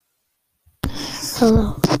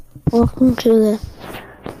Hello, welcome to the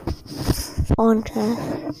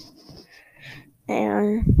podcast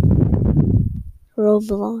and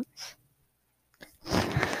Roblox.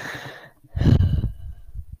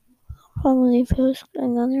 Probably post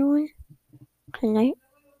another one tonight.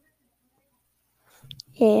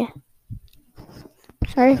 Yeah,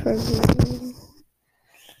 sorry for being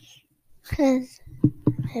because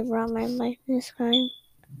I brought my mic this time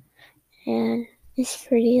and it's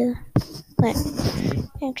pretty like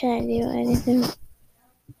I can't do anything.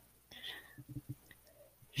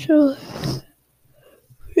 So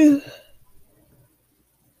you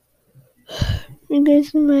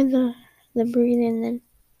guys can mind the breathing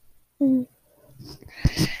then.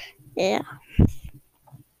 Yeah,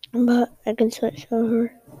 but I can switch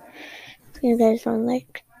over if you guys don't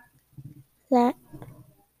like that.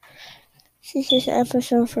 This is just an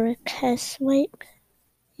episode for a test mic,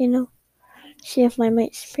 see if my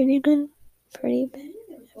mic's pretty good, pretty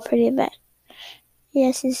bad.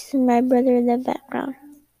 Yes, this is my brother in the background,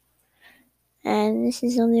 and this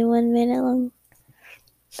is only 1 minute long.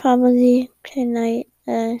 Probably tonight,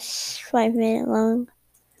 5 minute long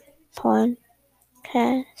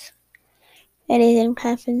podcast. Anything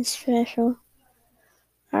happens special.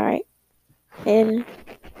 Alright, and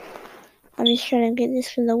I'm just trying to get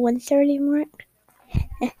this for the 1:30 mark.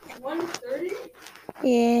 1:30?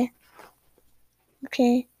 Yeah.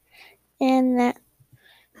 Okay, and that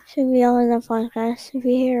should be all in the podcast. If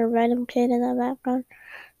you hear a random kid in the background,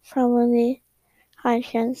 probably high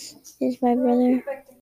chance is my brother.